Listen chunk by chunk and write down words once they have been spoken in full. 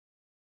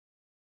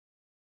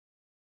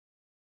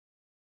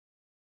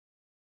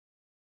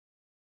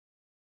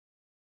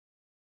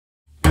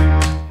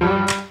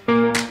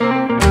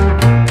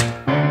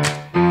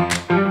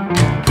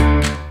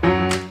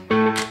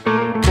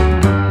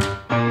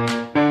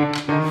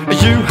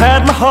You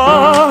had my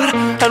heart,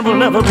 and we'll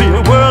never be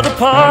a world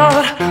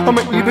apart. Or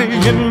maybe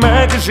in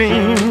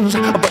magazines,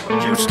 but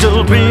you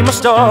still be my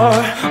star.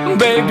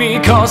 Baby,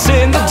 cause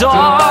in the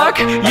dark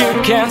you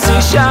can't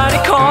see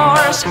shiny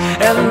cars,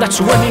 and that's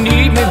when you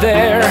need me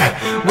there.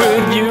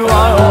 With you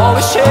I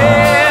always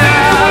share.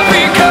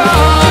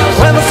 Because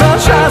when the sun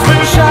shines, we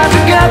shine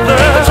together.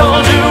 I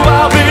told you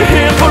I'll be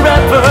here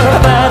forever,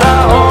 that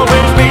I'll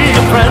always be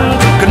your friend.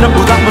 Could know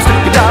that we'll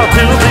stick it out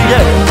till the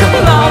end.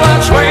 Now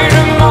I'm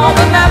waiting more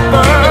than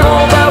ever.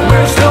 Know that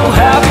we'll still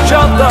have each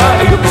other.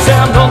 You can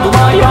stand under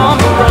my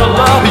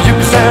umbrella. You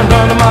can stand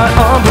under my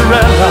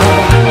umbrella.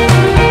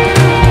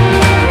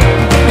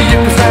 You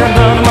can stand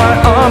under my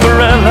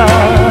umbrella.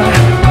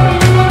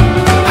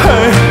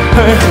 Hey,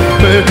 hey,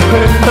 hey,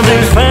 hey. And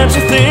these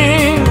fancy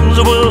things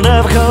will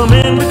never come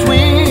in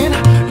between.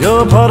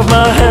 You're part of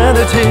my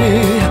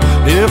entity,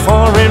 here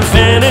for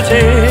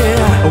infinity.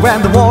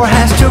 When the war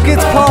has took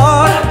its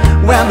part,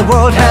 when the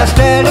world has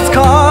dealt its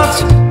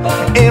cards,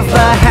 if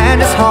the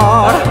hand is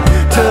hard,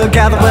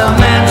 together we'll